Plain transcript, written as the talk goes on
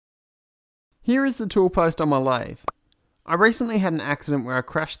Here is the tool post on my lathe. I recently had an accident where I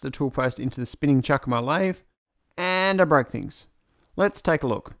crashed the tool post into the spinning chuck of my lathe, and I broke things. Let's take a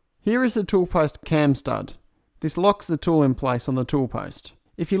look. Here is the tool post cam stud. This locks the tool in place on the tool post.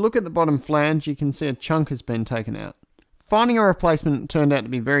 If you look at the bottom flange, you can see a chunk has been taken out. Finding a replacement turned out to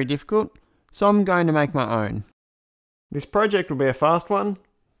be very difficult, so I'm going to make my own. This project will be a fast one,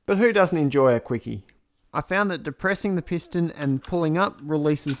 but who doesn't enjoy a quickie? I found that depressing the piston and pulling up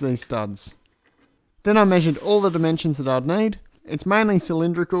releases these studs. Then I measured all the dimensions that I'd need. It's mainly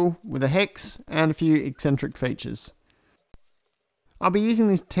cylindrical with a hex and a few eccentric features. I'll be using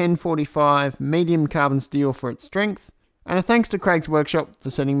this 1045 medium carbon steel for its strength, and a thanks to Craig's workshop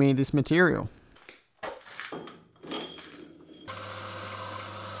for sending me this material.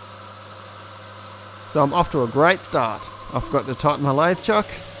 So I'm off to a great start. I forgot to tighten my lathe chuck.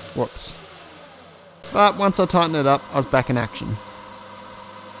 Whoops. But once I tightened it up, I was back in action.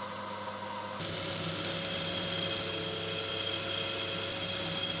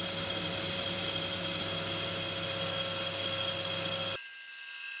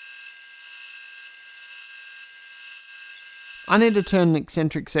 I need to turn an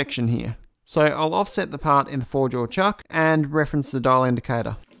eccentric section here, so I'll offset the part in the 4-jaw chuck and reference the dial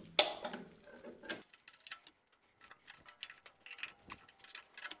indicator.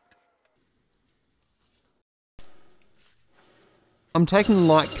 I'm taking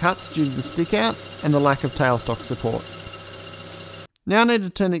light cuts due to the stick out and the lack of tailstock support. Now I need to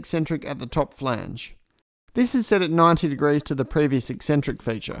turn the eccentric at the top flange. This is set at 90 degrees to the previous eccentric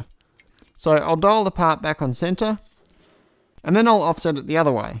feature. So I'll dial the part back on centre, and then I'll offset it the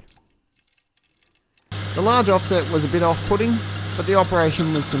other way. The large offset was a bit off-putting, but the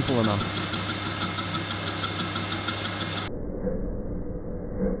operation was simple enough.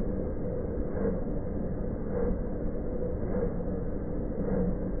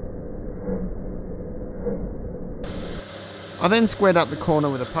 I then squared up the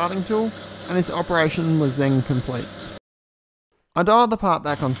corner with a parting tool, and this operation was then complete. I dialed the part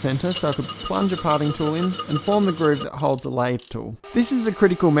back on centre so I could plunge a parting tool in and form the groove that holds a lathe tool. This is a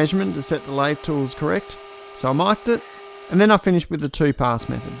critical measurement to set the lathe tools correct, so I marked it, and then I finished with the 2-pass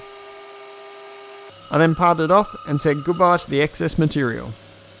method. I then parted it off and said goodbye to the excess material.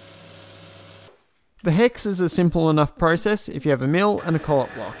 The hex is a simple enough process if you have a mill and a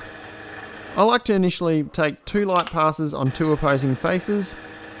collet block. I like to initially take 2 light passes on 2 opposing faces,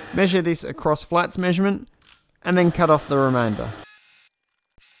 measure this across flats measurement, and then cut off the remainder.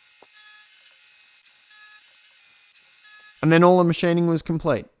 And then all the machining was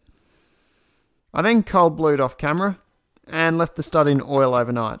complete. I then cold blued off camera and left the stud in oil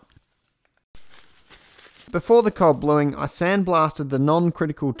overnight. Before the cold bluing, I sandblasted the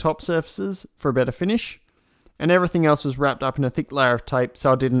non-critical top surfaces for a better finish, and everything else was wrapped up in a thick layer of tape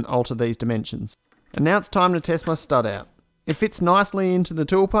so I didn't alter these dimensions. And now it's time to test my stud out. It fits nicely into the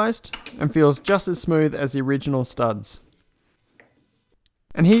tool post and feels just as smooth as the original studs.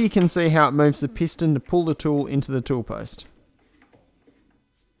 And here you can see how it moves the piston to pull the tool into the tool post.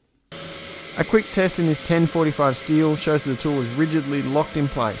 A quick test in this 1045 steel shows the tool is rigidly locked in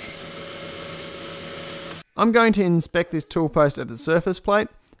place. I'm going to inspect this tool post at the surface plate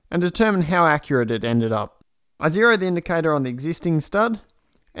and determine how accurate it ended up. I zeroed the indicator on the existing stud,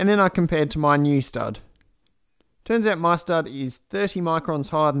 and then I compared to my new stud. Turns out my stud is 30 microns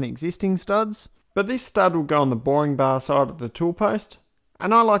higher than the existing studs, but this stud will go on the boring bar side of the tool post,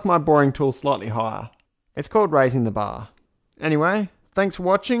 and I like my boring tool slightly higher. It's called raising the bar. Anyway, thanks for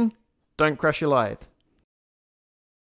watching. Don't crash your lathe.